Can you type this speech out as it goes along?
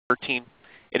13.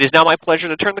 It is now my pleasure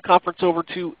to turn the conference over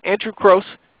to Andrew Cross,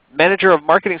 Manager of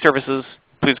Marketing Services.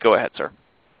 Please go ahead, sir.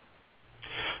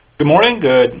 Good morning,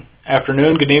 good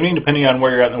afternoon, good evening, depending on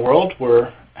where you're at in the world.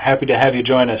 We're happy to have you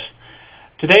join us.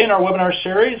 Today in our webinar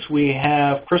series, we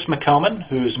have Chris McElman,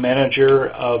 who's Manager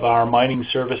of our Mining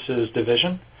Services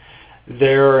Division.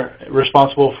 They're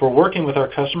responsible for working with our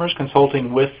customers,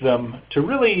 consulting with them to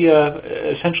really,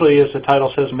 essentially, as the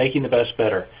title says, making the best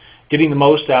better, getting the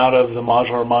most out of the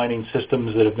modular mining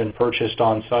systems that have been purchased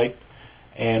on site,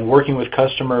 and working with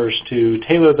customers to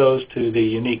tailor those to the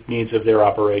unique needs of their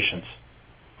operations.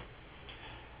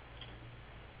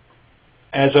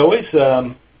 As always,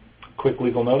 quick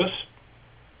legal notice.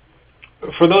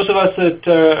 For those of us that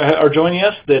are joining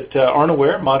us that aren't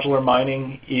aware, modular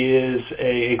mining is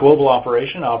a global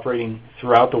operation operating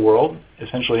throughout the world,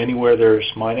 essentially anywhere there's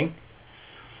mining.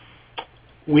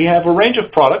 We have a range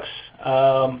of products,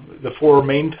 the four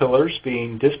main pillars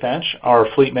being Dispatch, our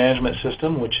fleet management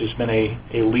system, which has been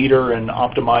a leader in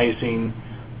optimizing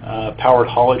powered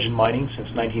haulage in mining since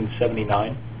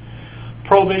 1979.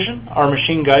 Provision, our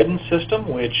machine guidance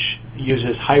system, which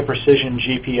uses high-precision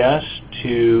GPS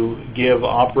to give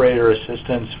operator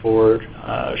assistance for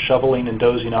shoveling and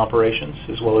dozing operations,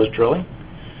 as well as drilling.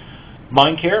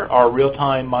 MineCare, our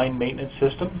real-time mine maintenance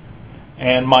system.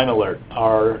 And Mine Alert,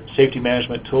 our safety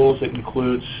management tools that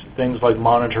includes things like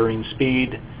monitoring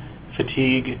speed,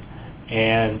 fatigue,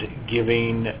 and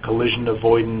giving collision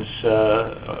avoidance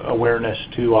awareness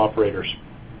to operators.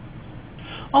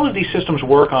 All of these systems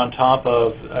work on top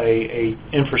of a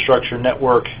infrastructure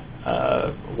network,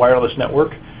 wireless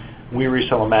network. We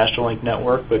resell a MasterLink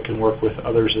network, but can work with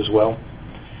others as well.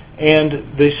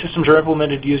 And the systems are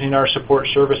implemented using our support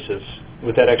services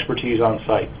with that expertise on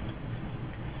site.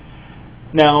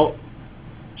 Now,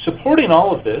 supporting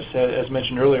all of this, as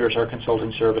mentioned earlier, is our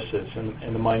consulting services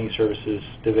and the Mining Services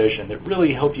Division that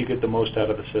really help you get the most out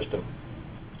of the system.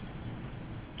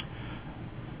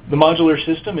 The modular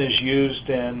system is used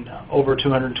in over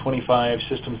 225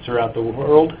 systems throughout the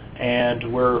world,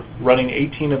 and we're running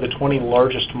 18 of the 20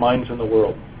 largest mines in the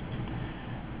world.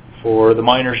 For the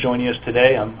miners joining us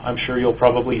today, I'm sure you'll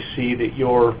probably see that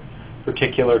your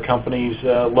particular company's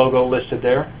logo listed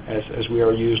there, as we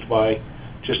are used by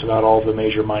just about all of the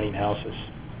major mining houses.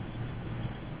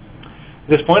 At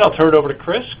this point, I'll turn it over to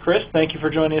Chris. Chris, thank you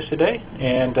for joining us today,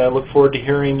 and I look forward to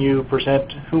hearing you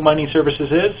present who Mining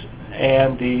Services is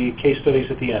and the case studies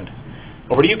at the end.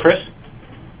 Over to you, Chris.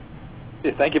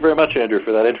 Thank you very much, Andrew,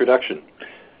 for that introduction.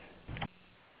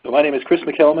 So my name is Chris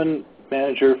McElman,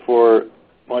 Manager for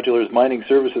Modular's Mining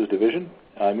Services Division.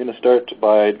 I'm going to start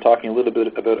by talking a little bit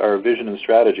about our vision and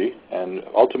strategy, and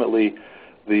ultimately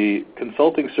the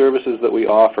consulting services that we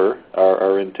offer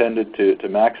are intended to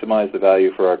maximize the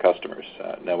value for our customers.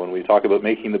 Now, when we talk about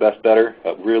making the best better,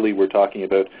 really we're talking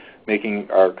about making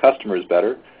our customers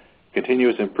better.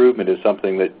 Continuous improvement is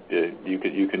something that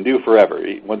you can do forever.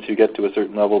 Once you get to a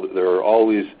certain level, there are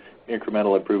always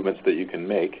incremental improvements that you can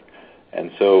make.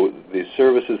 And so the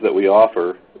services that we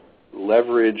offer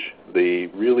leverage the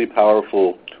really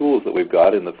powerful tools that we've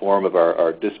got in the form of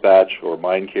our Dispatch or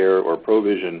MineCare or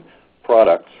Provision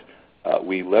products.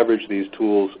 We leverage these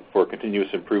tools for continuous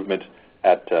improvement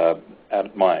at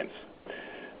mines.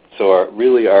 So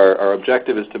our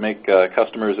objective is to make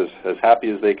customers as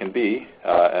happy as they can be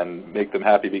and make them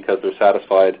happy because they're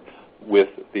satisfied with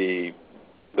the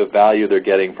value they're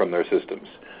getting from their systems.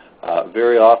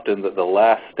 Very often the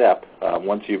last step,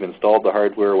 once you've installed the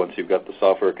hardware, once you've got the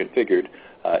software configured,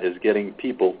 is getting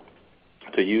people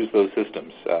to use those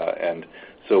systems. And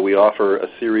so we offer a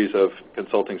series of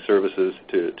consulting services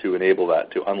to enable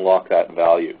that, to unlock that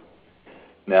value.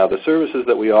 Now, the services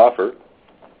that we offer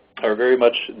are very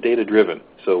much data-driven.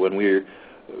 So when we're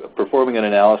performing an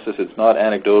analysis, it's not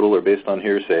anecdotal or based on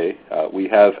hearsay. We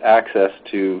have access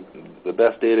to the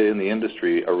best data in the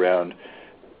industry around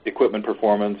equipment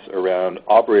performance, around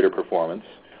operator performance.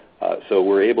 So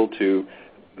we're able to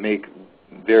make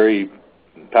very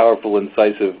powerful,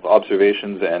 incisive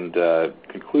observations and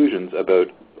conclusions about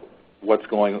what's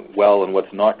going well and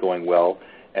what's not going well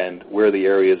and where the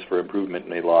areas for improvement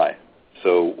may lie.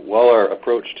 So while our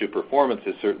approach to performance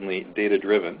is certainly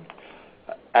data-driven,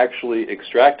 actually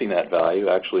extracting that value,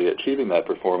 actually achieving that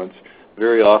performance,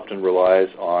 very often relies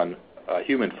on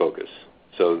human focus.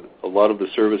 So a lot of the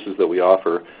services that we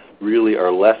offer really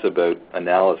are less about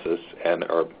analysis and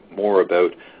are more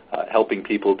about helping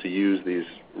people to use these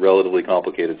relatively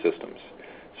complicated systems.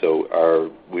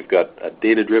 So we've got a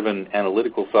data-driven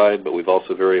analytical side, but we've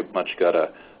also very much got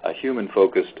a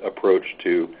human-focused approach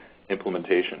to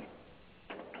implementation.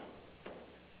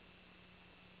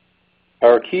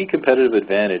 Our key competitive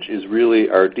advantage is really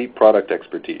our deep product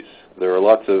expertise. There are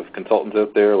lots of consultants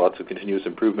out there, lots of continuous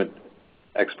improvement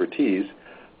expertise.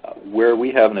 Where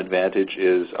we have an advantage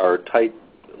is our tight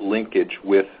linkage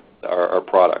with our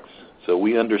products. So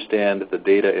we understand the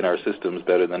data in our systems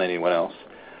better than anyone else,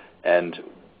 and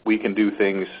we can do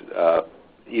things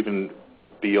even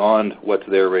beyond what's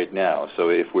there right now. So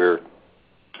if we're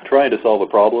trying to solve a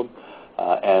problem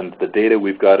and the data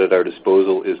we've got at our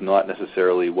disposal is not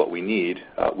necessarily what we need,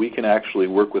 we can actually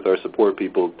work with our support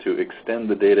people to extend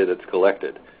the data that's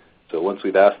collected. So once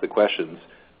we've asked the questions,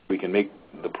 we can make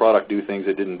the product do things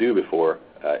it didn't do before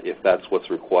if that's what's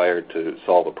required to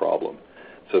solve a problem.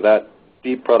 So that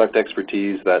deep product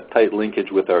expertise, that tight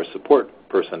linkage with our support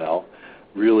personnel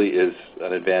really is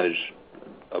an advantage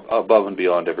above and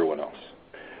beyond everyone else.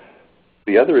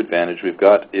 The other advantage we've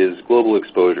got is global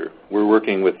exposure. We're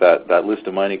working with that list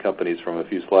of mining companies from a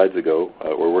few slides ago.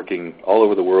 We're working all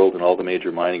over the world in all the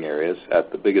major mining areas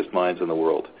at the biggest mines in the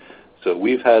world. So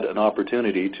we've had an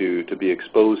opportunity to be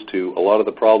exposed to a lot of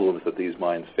the problems that these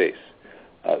mines face.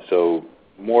 So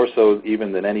more so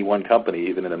even than any one company,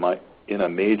 even in a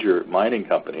major mining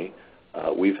company,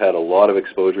 we've had a lot of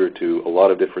exposure to a lot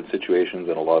of different situations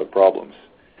and a lot of problems.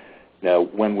 Now,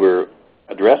 when we're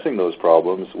addressing those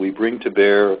problems, we bring to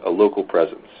bear a local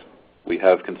presence. We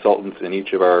have consultants in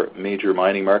each of our major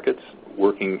mining markets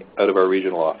working out of our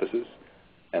regional offices.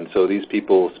 And so these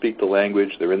people speak the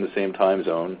language, they're in the same time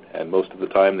zone, and most of the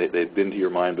time they've been to your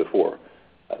mine before.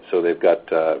 So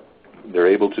they're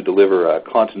able to deliver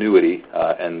continuity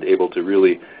and able to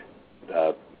really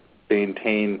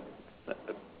maintain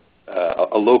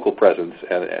a local presence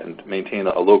and maintain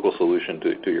a local solution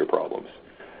to your problems.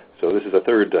 So this is a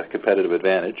third competitive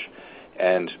advantage.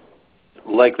 And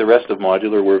like the rest of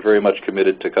Modular, we're very much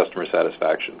committed to customer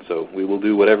satisfaction. So we will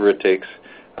do whatever it takes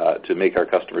to make our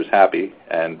customers happy,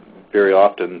 and very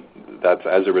often that's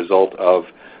as a result of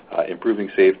improving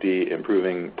safety,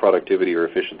 improving productivity or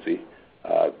efficiency.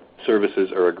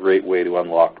 Services are a great way to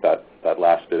unlock that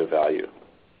last bit of value.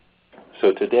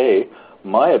 So today,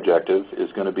 my objective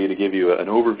is going to be to give you an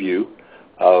overview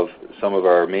of some of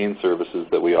our main services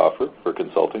that we offer for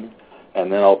consulting,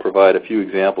 and then I'll provide a few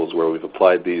examples where we've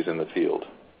applied these in the field.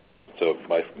 So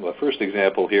my first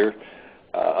example here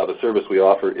of a service we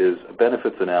offer is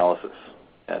benefits analysis.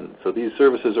 And so these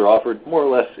services are offered more or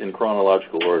less in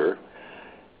chronological order.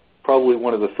 Probably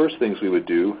one of the first things we would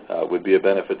do would be a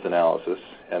benefits analysis,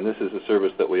 and this is a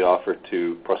service that we offer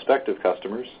to prospective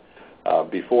customers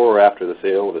before or after the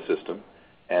sale of a system.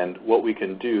 And what we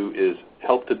can do is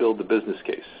help to build the business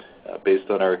case. Based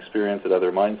on our experience at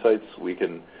other mine sites, we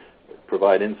can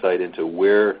provide insight into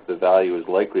where the value is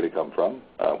likely to come from,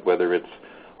 whether it's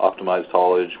optimized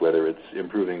haulage, whether it's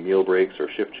improving meal breaks or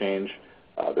shift change.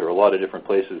 There are a lot of different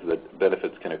places that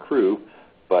benefits can accrue,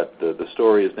 but the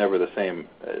story is never the same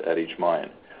at each mine.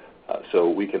 So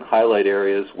we can highlight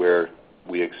areas where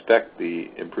we expect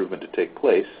the improvement to take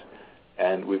place,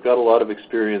 and we've got a lot of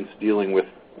experience dealing with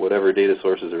whatever data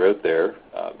sources are out there.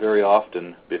 Very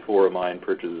often, before a mine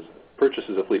purchases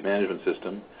a fleet management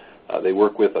system, they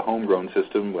work with a homegrown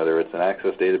system, whether it's an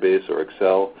Access database or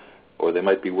Excel, or they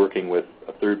might be working with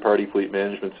a third-party fleet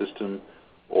management system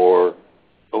or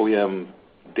OEM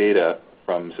data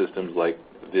from systems like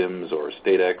VIMS or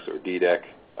StateX or DDEC.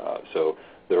 So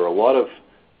there are a lot of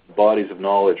bodies of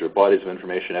knowledge or bodies of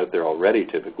information out there already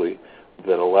typically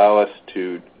that allow us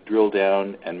to drill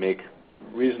down and make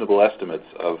reasonable estimates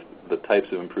of the types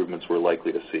of improvements we're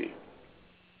likely to see.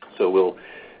 So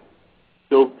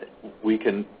we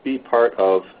can be part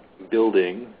of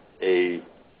building a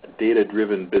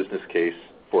data-driven business case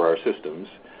for our systems,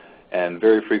 and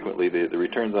very frequently the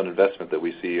returns on investment that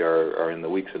we see are in the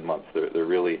weeks and months. They're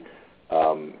really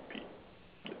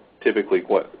typically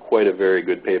quite a very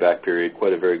good payback period,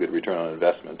 quite a very good return on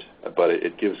investment, but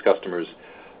it gives customers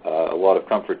a lot of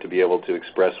comfort to be able to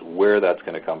express where that's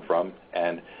going to come from,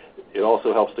 and it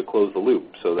also helps to close the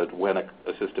loop so that when a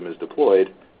system is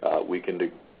deployed, we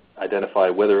can identify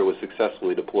whether it was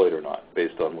successfully deployed or not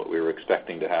based on what we were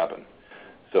expecting to happen.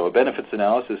 So a benefits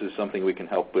analysis is something we can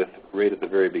help with right at the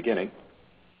very beginning.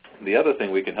 The other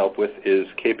thing we can help with is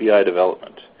KPI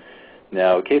development.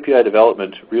 Now, KPI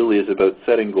development really is about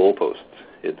setting goalposts.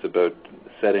 It's about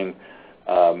setting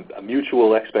a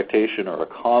mutual expectation or a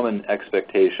common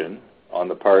expectation on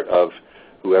the part of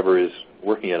whoever is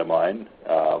working at a mine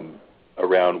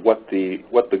around what the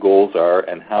goals are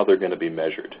and how they're going to be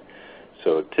measured.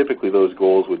 So typically those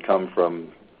goals would come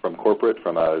from corporate,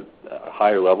 from a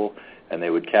higher level, and they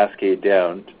would cascade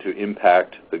down to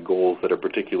impact the goals that are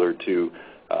particular to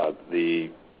the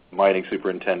mining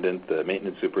superintendent, the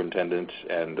maintenance superintendent,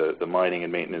 and the mining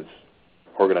and maintenance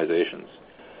organizations.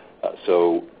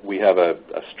 So we have a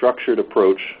structured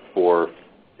approach for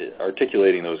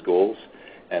articulating those goals,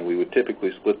 and we would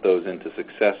typically split those into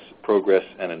success, progress,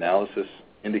 and analysis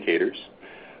indicators.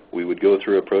 We would go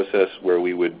through a process where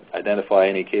we would identify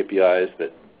any KPIs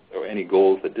or any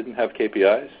goals that didn't have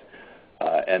KPIs,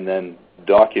 and then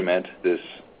document this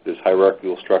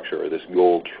hierarchical structure, or this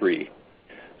goal tree.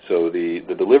 So the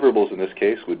deliverables in this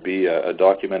case would be a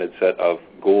documented set of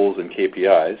goals and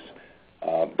KPIs,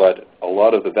 but a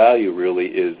lot of the value really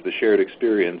is the shared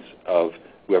experience of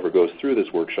whoever goes through this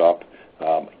workshop,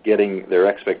 getting their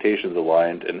expectations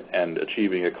aligned and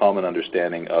achieving a common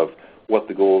understanding of what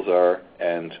the goals are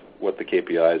and what the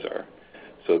KPIs are.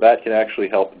 So that can actually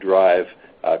help drive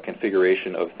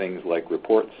configuration of things like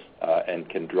reports, and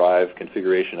can drive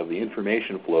configuration of the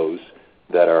information flows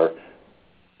that are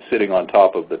sitting on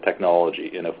top of the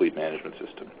technology in a fleet management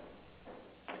system.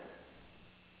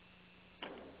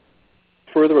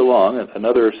 Further along,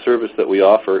 another service that we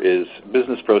offer is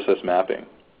business process mapping.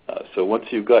 So once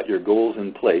you've got your goals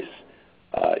in place,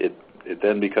 it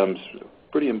then becomes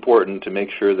pretty important to make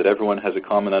sure that everyone has a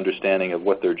common understanding of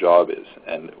what their job is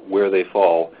and where they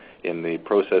fall in the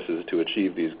processes to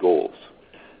achieve these goals.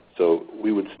 So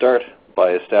we would start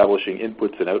by establishing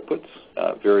inputs and outputs.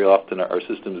 Very often our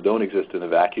systems don't exist in a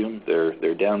vacuum.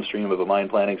 They're downstream of a mine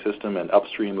planning system and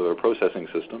upstream of a processing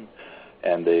system,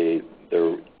 and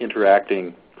they're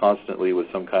interacting constantly with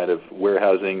some kind of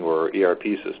warehousing or ERP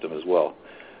system as well.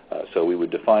 So we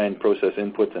would define process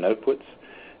inputs and outputs,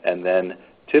 and then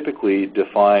typically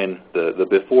define the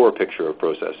before picture of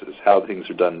processes, how things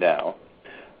are done now,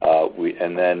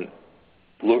 and then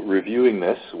reviewing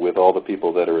this with all the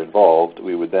people that are involved,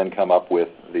 we would then come up with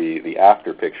the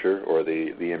after picture, or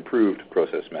the improved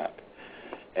process map.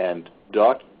 And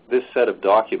this set of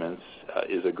documents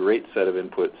is a great set of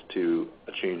inputs to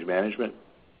a change management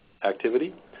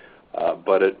activity,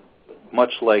 but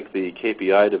much like the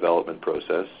KPI development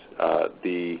process,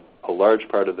 a large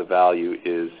part of the value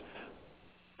is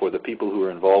for the people who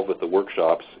are involved with the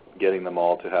workshops, getting them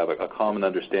all to have a common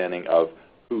understanding of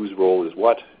whose role is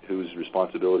what, whose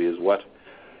responsibility is what,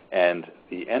 and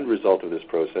the end result of this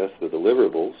process, the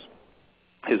deliverables,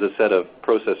 is a set of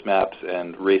process maps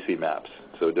and RACI maps.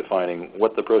 So defining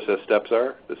what the process steps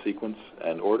are, the sequence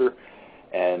and order,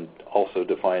 and also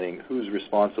defining who's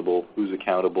responsible, who's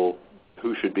accountable,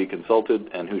 who should be consulted,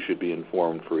 and who should be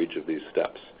informed for each of these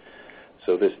steps.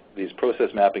 So these process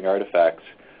mapping artifacts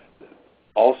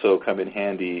also come in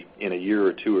handy in a year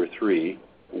or two or three.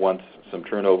 Once some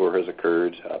turnover has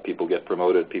occurred, people get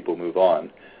promoted, people move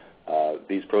on.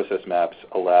 These process maps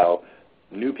allow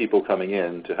new people coming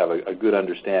in to have a good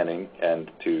understanding and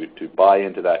to buy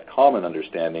into that common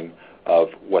understanding of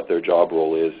what their job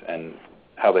role is and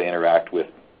how they interact with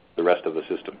the rest of the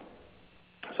system.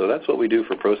 So that's what we do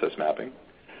for process mapping.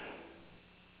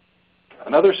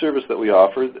 Another service that we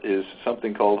offer is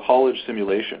something called haulage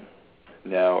simulation.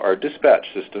 Now, our dispatch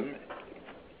system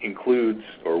includes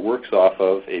or works off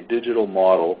of a digital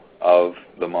model of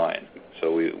the mine.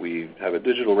 So we have a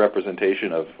digital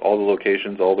representation of all the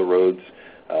locations, all the roads,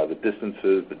 the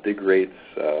distances, the dig rates,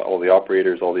 all the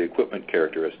operators, all the equipment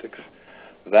characteristics.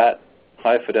 That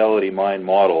high-fidelity mine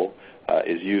model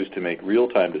is used to make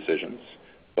real-time decisions,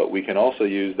 but we can also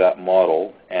use that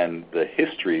model and the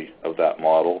history of that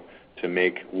model to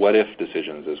make what-if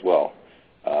decisions as well.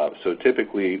 So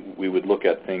typically we would look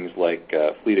at things like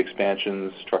fleet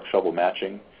expansions, truck shovel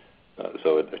matching.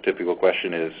 So a typical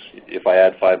question is, if I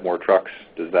add 5 more trucks,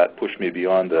 does that push me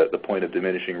beyond the point of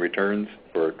diminishing returns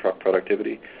for truck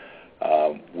productivity?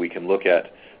 We can look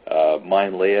at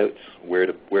mine layouts, where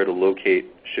to locate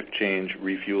shift change,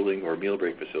 refueling, or meal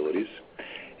break facilities.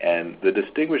 And the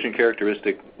distinguishing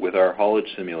characteristic with our haulage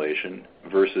simulation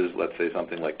versus, let's say,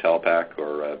 something like Talpac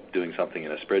or doing something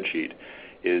in a spreadsheet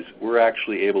is we're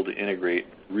actually able to integrate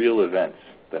real events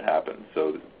that happen.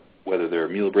 So whether they're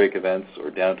meal break events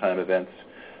or downtime events,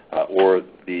 or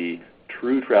the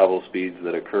true travel speeds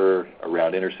that occur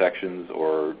around intersections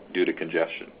or due to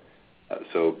congestion.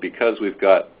 So because we've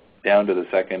got down to the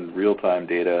second real-time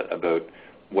data about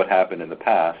what happened in the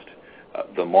past,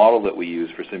 the model that we use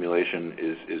for simulation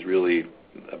is really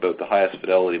about the highest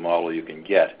fidelity model you can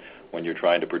get when you're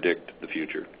trying to predict the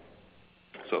future.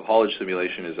 So haulage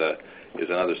simulation is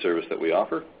another service that we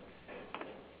offer.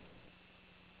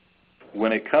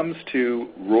 When it comes to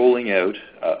rolling out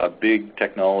a big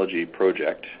technology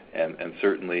project, and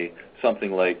certainly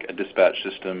something like a dispatch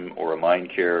system or a mine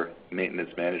care maintenance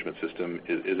management system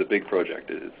is a big project.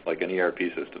 It's like an ERP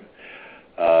system.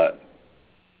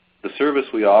 The service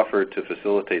we offer to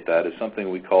facilitate that is something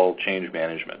we call change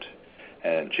management.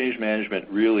 And change management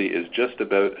really is just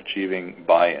about achieving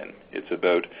buy-in.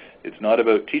 It's not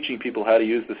about teaching people how to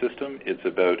use the system, it's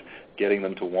about getting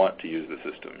them to want to use the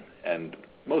system. And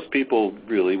most people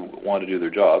really want to do their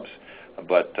jobs,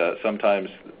 but sometimes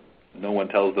no one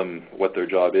tells them what their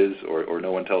job is, or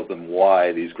no one tells them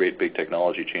why these great big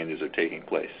technology changes are taking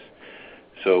place.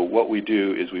 So what we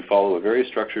do is we follow a very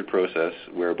structured process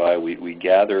whereby we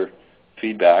gather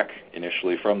feedback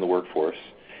initially from the workforce,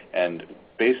 and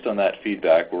based on that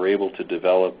feedback, we're able to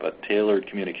develop a tailored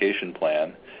communication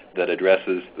plan that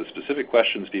addresses the specific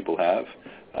questions people have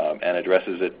and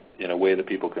addresses it in a way that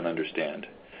people can understand.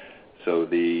 So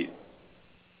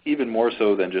even more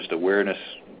so than just awareness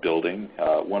building,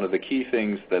 one of the key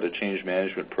things that a change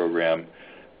management program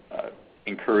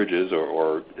encourages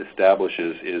or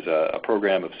establishes is a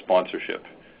program of sponsorship.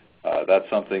 That's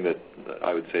something that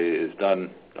I would say is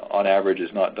done, on average, is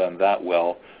not done that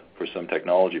well for some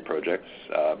technology projects.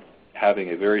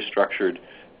 Having a very structured,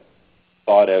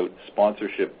 thought-out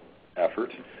sponsorship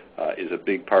effort is a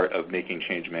big part of making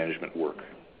change management work.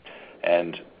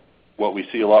 And what we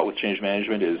see a lot with change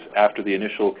management is after the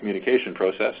initial communication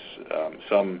process,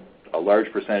 a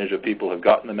large percentage of people have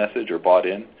gotten the message or bought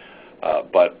in,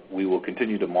 but we will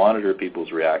continue to monitor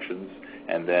people's reactions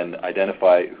and then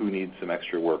identify who needs some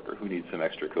extra work or who needs some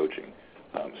extra coaching.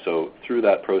 So through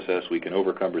that process, we can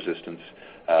overcome resistance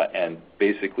and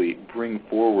basically bring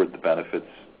forward the benefits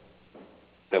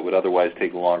that would otherwise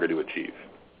take longer to achieve.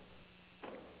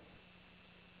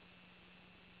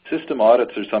 System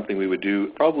audits are something we would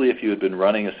do probably if you had been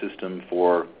running a system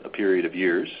for a period of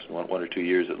years, one or 2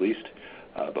 years at least,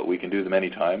 but we can do them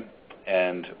anytime.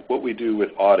 And what we do with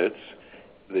audits,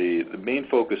 the main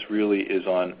focus really is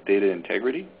on data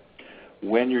integrity.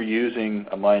 When you're using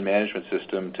a mine management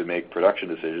system to make production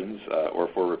decisions or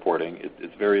for reporting,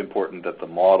 it's very important that the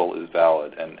model is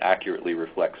valid and accurately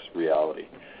reflects reality.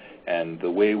 And the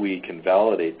way we can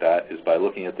validate that is by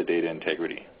looking at the data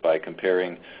integrity, by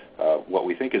comparing what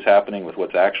we think is happening with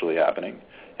what's actually happening.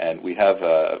 And we have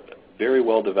a very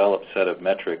well-developed set of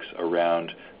metrics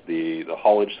around the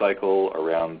haulage cycle,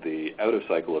 around the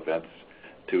out-of-cycle events,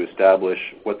 to establish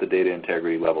what the data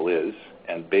integrity level is.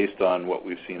 And based on what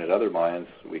we've seen at other mines,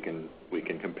 we can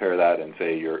compare that and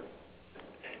say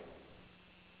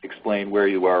explain where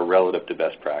you are relative to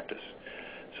best practice.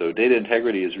 So data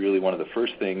integrity is really one of the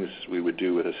first things we would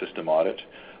do with a system audit.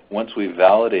 Once we've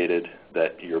validated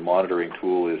that your monitoring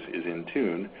tool is in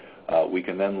tune, we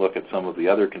can then look at some of the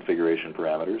other configuration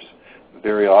parameters.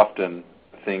 Very often,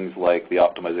 things like the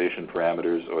optimization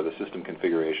parameters or the system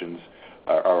configurations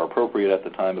are appropriate at the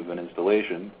time of an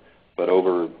installation, but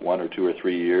over 1 or 2 or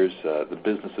 3 years, the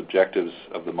business objectives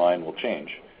of the mine will change.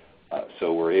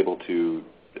 So we're able to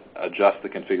adjust the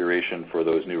configuration for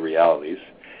those new realities.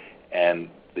 And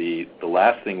the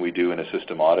last thing we do in a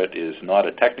system audit is not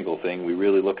a technical thing. We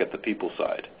really look at the people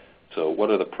side. So what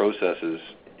are the processes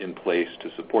in place to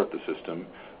support the system?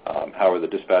 How are the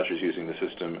dispatchers using the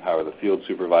system? How are the field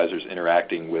supervisors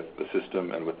interacting with the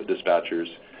system and with the dispatchers?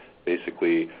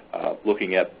 Basically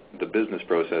looking at the business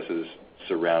processes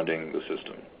surrounding the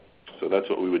system. So that's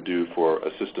what we would do for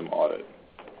a system audit.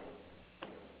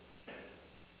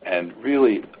 And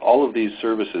really, all of these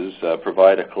services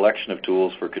provide a collection of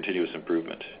tools for continuous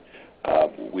improvement.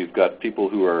 We've got people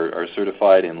who are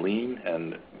certified in Lean,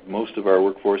 and most of our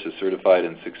workforce is certified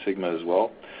in Six Sigma as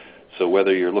well. So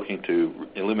whether you're looking to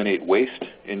eliminate waste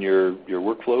in your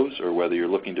workflows or whether you're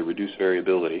looking to reduce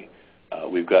variability,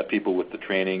 we've got people with the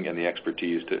training and the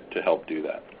expertise to help do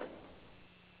that.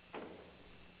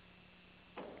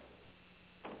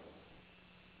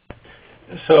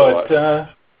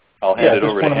 So I'll hand it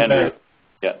over to Andrew.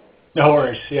 Yeah. No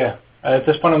worries. Yeah. At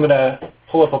this point, I'm going to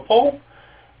pull up a poll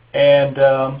and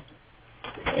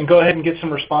go ahead and get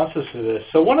some responses to this.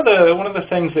 So one of the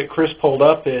things that Chris pulled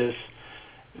up is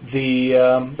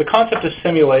the concept of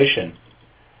simulation.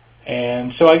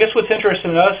 And so I guess what's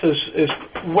interesting to us is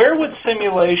where would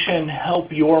simulation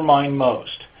help your mine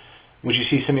most? Would you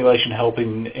see simulation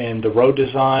helping in the road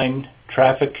design,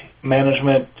 traffic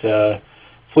management,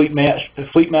 fleet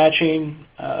matching,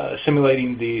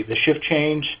 simulating the shift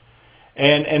change?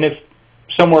 And if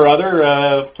somewhere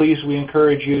other, please, we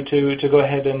encourage you to go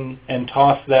ahead and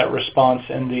toss that response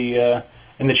in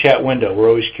the chat window. We're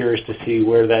always curious to see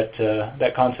where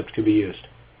that concept could be used.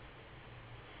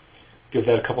 Give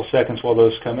that a couple seconds while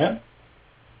those come in.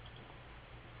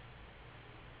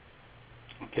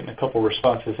 Getting a couple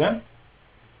responses in.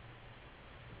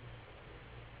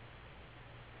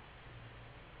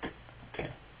 Okay.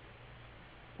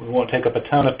 We won't take up a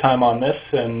ton of time on this,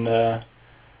 and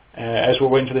As we're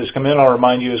waiting for this to come in, I'll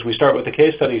remind you as we start with the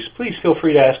case studies, please feel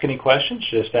free to ask any questions.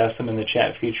 Just ask them in the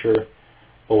chat feature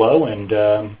below, and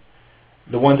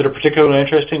the ones that are particularly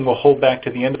interesting we'll hold back to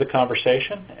the end of the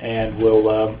conversation, and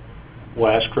we'll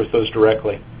ask Chris those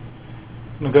directly.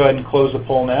 I'm going to go ahead and close the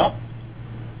poll now.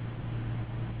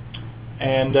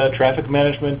 And traffic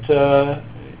management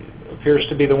appears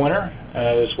to be the winner,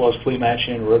 as well as fleet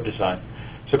matching and road design.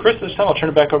 So Chris, this time I'll turn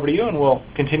it back over to you, and we'll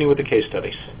continue with the case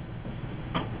studies.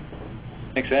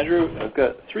 Thanks, Andrew. I've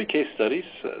got 3 case studies.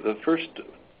 The first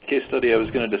case study I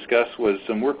was going to discuss was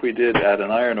some work we did at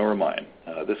an iron ore mine.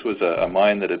 This was a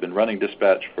mine that had been running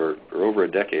dispatch for over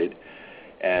a decade,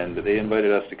 and they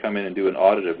invited us to come in and do an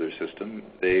audit of their system.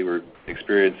 They were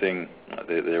experiencing,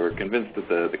 they were convinced that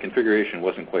the configuration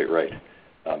wasn't quite right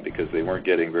because they weren't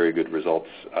getting very good results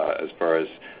as far as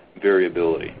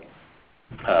variability.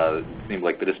 It seemed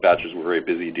like the dispatchers were very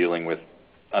busy dealing with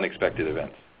unexpected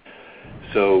events.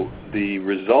 So the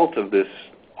result of this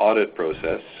audit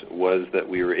process was that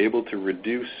we were able to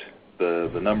reduce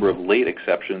the number of late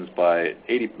exceptions by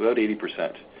about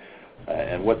 80%.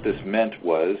 And what this meant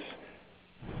was,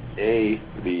 A,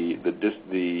 the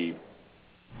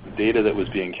data that was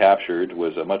being captured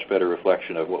was a much better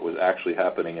reflection of what was actually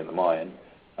happening in the mine,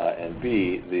 and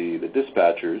B, the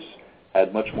dispatchers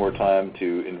had much more time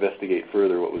to investigate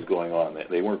further what was going on.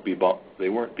 They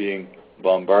weren't being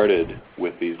bombarded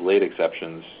with these late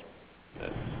exceptions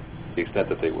to the extent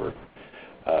that they were.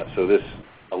 So this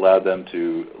allowed them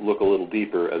to look a little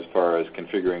deeper as far as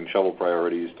configuring shovel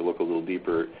priorities, to look a little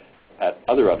deeper at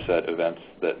other upset events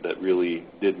that really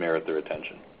did merit their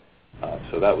attention.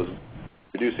 So that was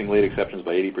reducing late exceptions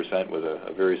by 80% was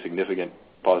a very significant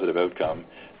positive outcome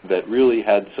that really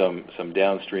had some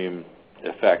downstream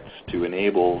effects to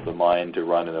enable the mine to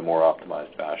run in a more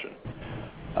optimized fashion.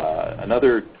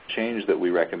 Another change that we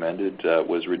recommended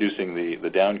was reducing the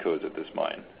down codes at this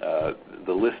mine.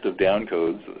 The list of down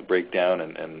codes, breakdown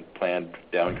and planned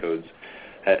down codes,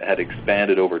 had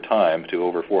expanded over time to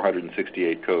over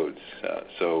 468 codes.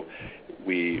 So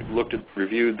we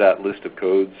reviewed that list of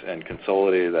codes and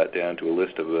consolidated that down to a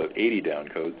list of about 80 down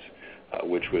codes,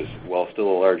 which was, while still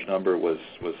a large number, was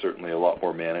certainly a lot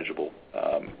more manageable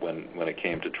when it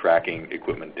came to tracking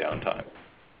equipment downtime.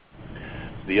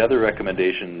 The other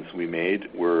recommendations we made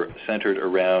were centered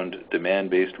around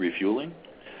demand-based refueling.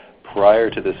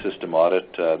 Prior to the system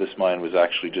audit, this mine was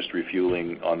actually just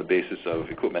refueling on the basis of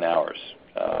equipment hours.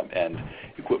 And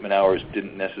equipment hours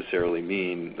didn't necessarily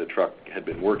mean the truck had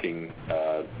been working,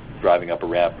 driving up a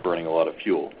ramp, burning a lot of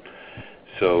fuel.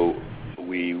 So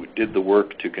we did the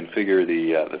work to configure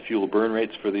the fuel burn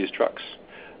rates for these trucks.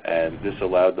 And this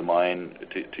allowed the mine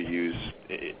to use,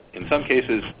 in some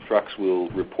cases, trucks will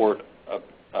report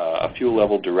a fuel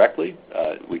level directly.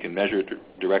 We can measure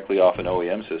it directly off an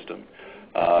OEM system.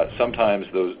 Sometimes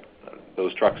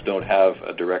those trucks don't have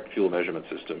a direct fuel measurement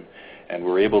system, and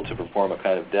we're able to perform a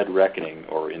kind of dead reckoning,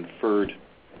 or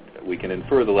we can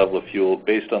infer the level of fuel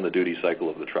based on the duty cycle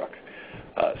of the truck.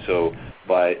 So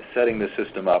by setting the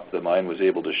system up, the mine was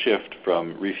able to shift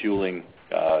from refueling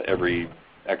every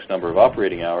X number of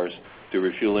operating hours to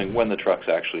refueling when the trucks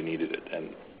actually needed it. And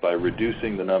by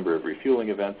reducing the number of refueling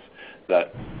events,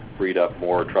 that freed up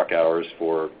more truck hours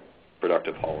for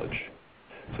productive haulage.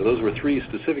 So those were 3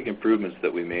 specific improvements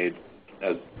that we made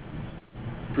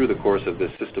through the course of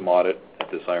this system audit at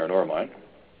this iron ore mine.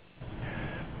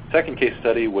 Second case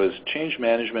study was change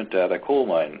management at a coal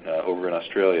mine over in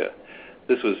Australia.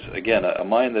 This was, again, a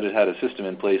mine that had had a system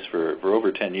in place for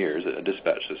over 10 years, a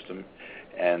dispatch system,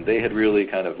 and they had really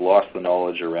kind of lost the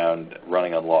knowledge around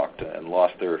running unlocked and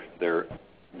lost their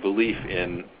belief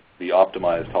in the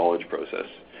optimized haulage process.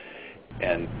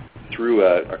 And through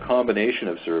a combination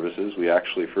of services, we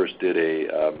actually first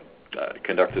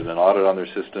conducted an audit on their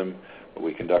system.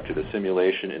 We conducted a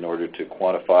simulation in order to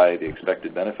quantify the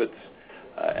expected benefits,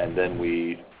 and then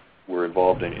we were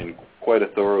involved in quite a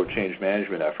thorough change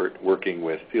management effort, working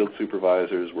with field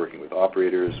supervisors, working with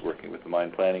operators, working with the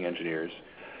mine planning engineers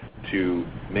to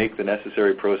make the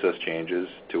necessary process changes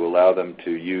to allow them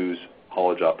to use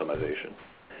haulage optimization.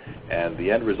 And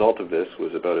the end result of this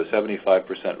was about a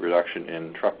 75% reduction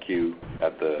in truck queue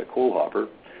at the coal hopper,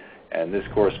 and this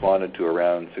corresponded to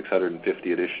around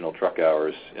 650 additional truck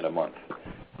hours in a month.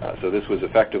 So this was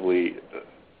effectively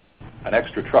an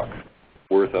extra truck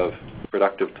worth of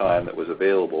productive time that was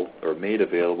available or made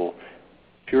available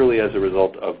purely as a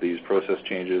result of these process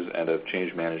changes and of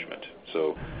change management.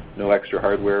 So no extra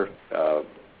hardware,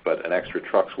 but an extra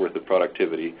truck's worth of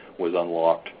productivity was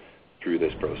unlocked through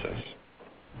this process.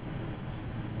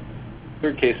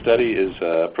 Third case study is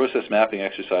a process mapping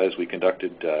exercise we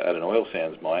conducted at an oil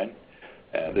sands mine.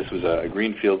 This was a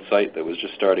greenfield site that was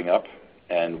just starting up,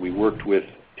 and we worked with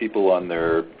people on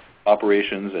their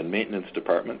operations and maintenance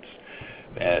departments.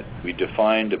 And we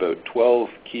defined about 12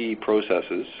 key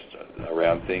processes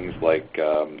around things like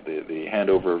the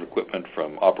handover of equipment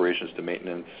from operations to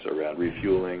maintenance, around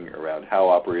refueling, around how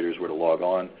operators were to log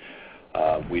on.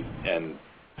 And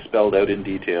spelled out in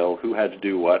detail who had to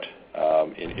do what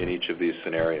in each of these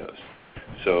scenarios.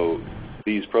 So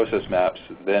these process maps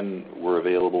then were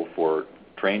available for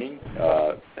training,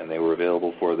 and they were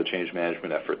available for the change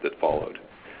management effort that followed.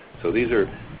 So these are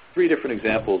 3 different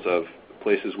examples of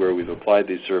places where we've applied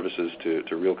these services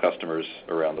to real customers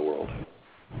around the world.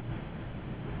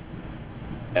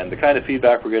 And the kind of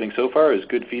feedback we're getting so far is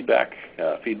good feedback.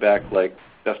 Feedback like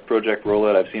best project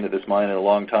rollout I've seen at this mine in a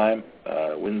long time.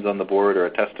 Wins on the board are a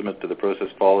testament to the process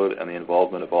followed and the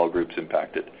involvement of all groups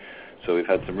impacted. So we've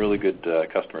had some really good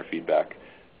customer feedback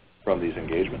from these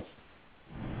engagements.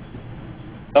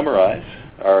 To summarize,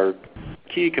 our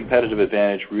key competitive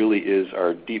advantage really is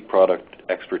our deep product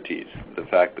expertise. The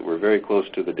fact that we're very close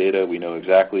to the data, we know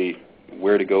exactly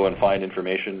where to go and find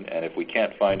information, and if we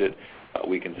can't find it,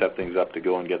 we can set things up to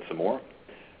go and get some more.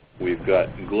 We've got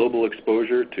global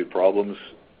exposure to problems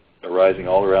arising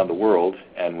all around the world,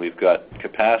 and we've got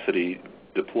capacity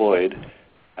deployed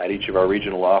at each of our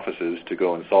regional offices to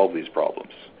go and solve these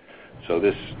problems. So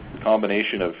this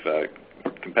combination of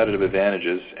competitive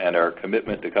advantages and our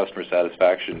commitment to customer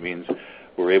satisfaction means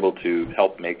we're able to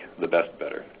help make the best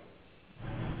better.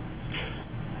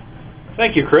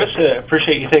 Thank you, Chris. I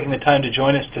appreciate you taking the time to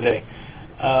join us today.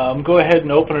 Go ahead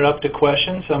and open it up to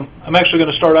questions. I'm actually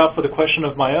going to start off with a question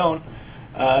of my own.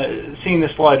 Seeing the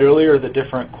slide earlier, the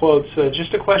different quotes,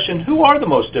 just a question, who are the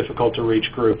most difficult to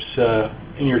reach groups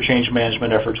in your change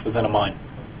management efforts within a mine?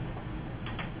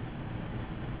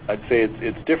 I'd say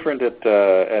it's different at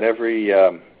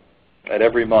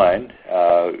every mine.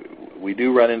 We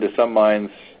do run into some mines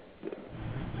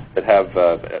that have,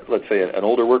 let's say, an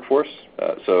older workforce.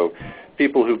 So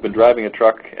people who've been driving a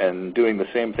truck and doing the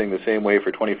same thing the same way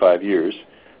for 25 years,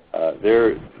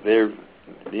 they're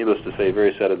needless to say,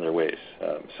 very set in their ways.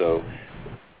 So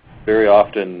very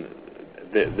often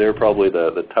they're probably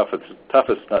the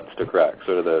toughest nuts to crack.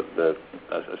 Sort of a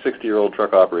 60-year-old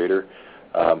truck operator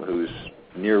who's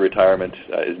near retirement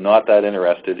is not that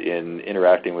interested in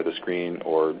interacting with a screen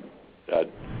or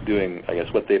doing, I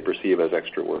guess, what they perceive as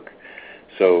extra work.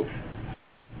 So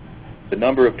the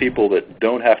number of people that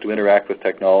don't have to interact with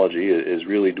technology is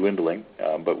really dwindling,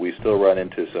 but we still run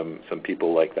into some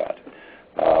people like that.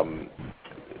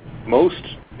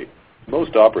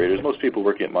 Most operators, most people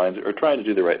working at mines are trying to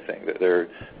do the right thing. They're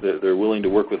willing to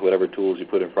work with whatever tools you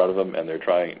put in front of them, and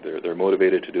they're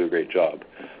motivated to do a great job.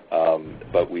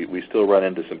 But we still run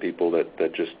into some people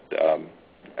that just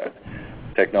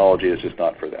technology is just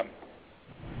not for them.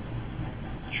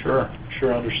 Sure,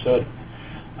 understood.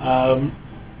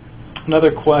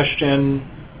 Another question,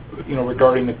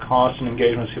 regarding the cost and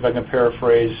engagement, see if I can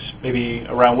paraphrase maybe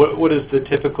around what is the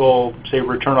typical, say,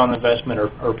 return on investment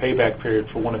or payback period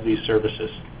for one of these services?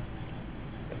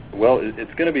 Well,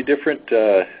 it's going to be different.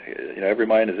 Every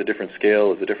mine is a different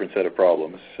scale, is a different set of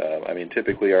problems.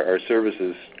 Typically our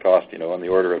services cost, on the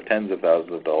order of tens of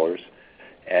thousands of dollars,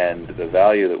 and the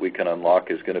value that we can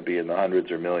unlock is going to be in the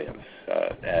hundreds or millions.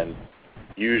 And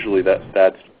usually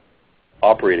that's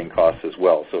operating costs as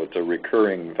well, so it's a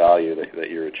recurring value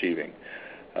that you're achieving.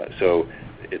 So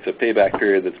it's a payback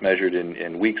period that's measured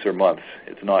in weeks or months.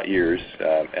 It's not years,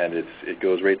 and it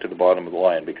goes right to the bottom of the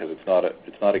line because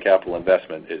it's not a capital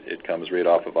investment. It comes right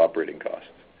off of operating costs.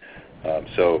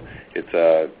 So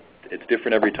it's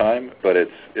different every time, but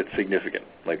it's significant.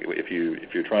 Like if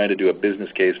you're trying to do a business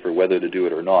case for whether to do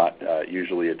it or not,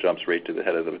 usually it jumps right to the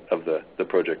head of the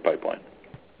project pipeline.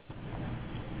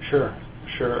 Sure.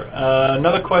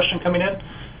 Another question coming in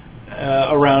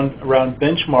around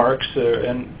benchmarks,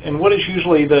 and what is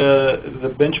usually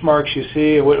the benchmarks you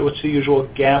see? What's the usual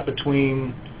gap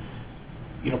between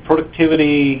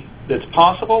productivity that's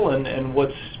possible and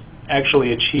what's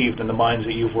actually achieved in the mines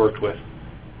that you've worked with?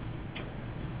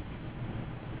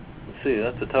 Let's see,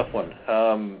 that's a tough one.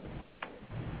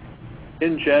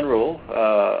 In general,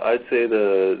 I'd say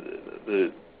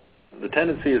the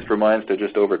tendency is for mines to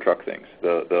just over-truck things.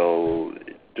 They'll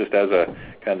just as a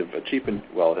kind of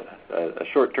a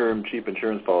short-term cheap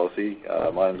insurance policy,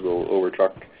 mines will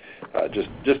over-truck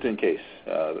just in case.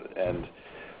 And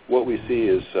what we see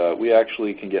is we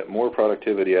actually can get more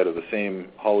productivity out of the same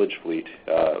haulage fleet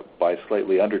by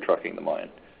slightly under-trucking the mine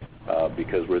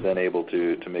because we're then able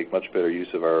to make much better use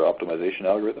of our optimization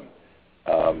algorithm.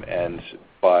 And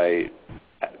by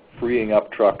freeing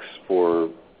up trucks for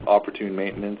opportune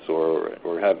maintenance or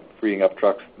have freeing up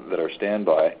trucks that are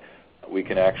standby, we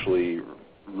can actually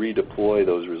redeploy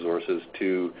those resources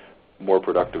to more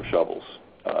productive shovels.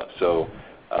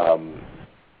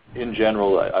 In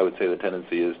general, I would say the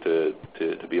tendency is to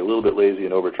be a little bit lazy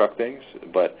and over-truck things,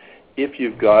 but if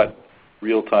you've got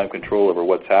real-time control over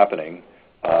what's happening,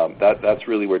 that's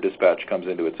really where dispatch comes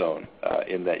into its own,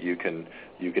 in that you can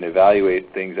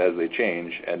evaluate things as they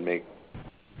change and make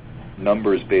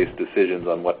numbers-based decisions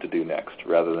on what to do next,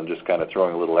 rather than just kind of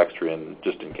throwing a little extra in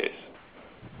just in case.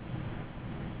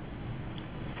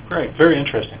 Great, very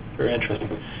interesting, very interesting.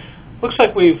 Looks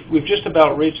like we've just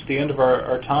about reached the end of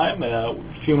our time. A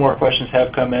few more questions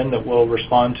have come in that we'll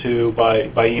respond to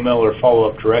by email or follow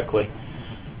up directly.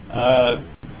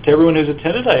 To everyone who's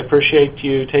attended, I appreciate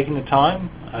you taking the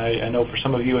time. I know for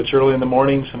some of you it's early in the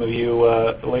morning, some of you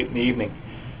late in the evening.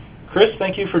 Chris,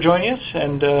 thank you for joining us,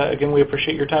 and again, we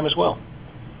appreciate your time as well.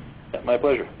 My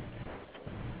pleasure.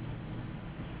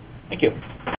 Thank you.